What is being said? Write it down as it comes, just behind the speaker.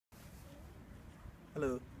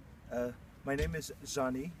Hello, my name is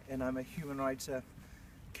Zarni and I'm a human rights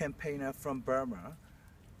campaigner from Burma.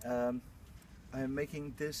 I am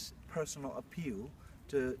making this personal appeal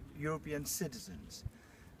to European citizens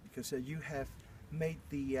because you have made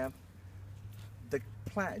the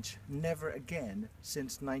pledge never again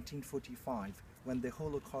since 1945 when the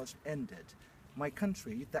Holocaust ended. My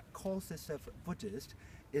country that calls itself Buddhist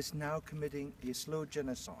is now committing a slow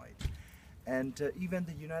genocide. And even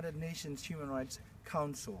the United Nations Human Rights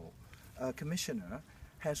Council Commissioner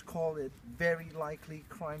has called it very likely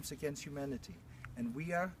crimes against humanity. And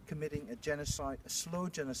we are committing a genocide, a slow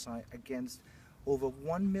genocide against over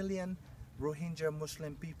 1 million Rohingya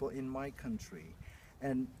Muslim people in my country.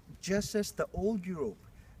 And just as the old Europe,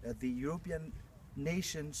 the European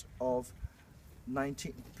nations of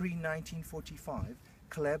pre-1945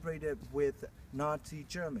 collaborated with Nazi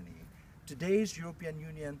Germany, today's European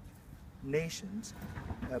Union nations,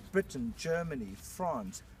 Britain, Germany,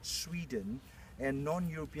 France, Sweden, and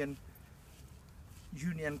non-European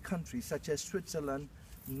Union countries such as Switzerland,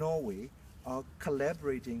 Norway, are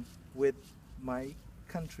collaborating with my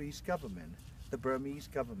country's government, the Burmese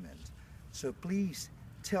government. So please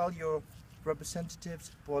tell your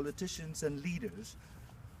representatives, politicians, and leaders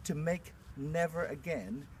to make never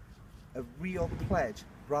again a real pledge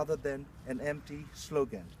rather than an empty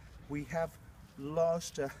slogan. We have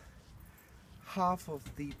lost half of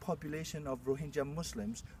the population of Rohingya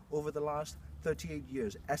Muslims over the last 38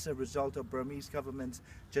 years as a result of Burmese government's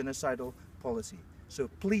genocidal policy. So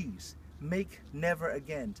please make never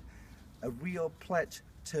again a real pledge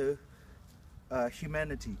to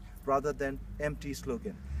humanity rather than empty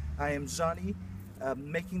slogan. I am Zarni,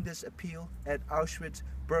 making this appeal at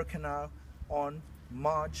Auschwitz-Birkenau on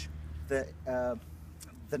March the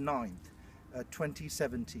 9th,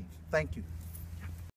 2017. Thank you.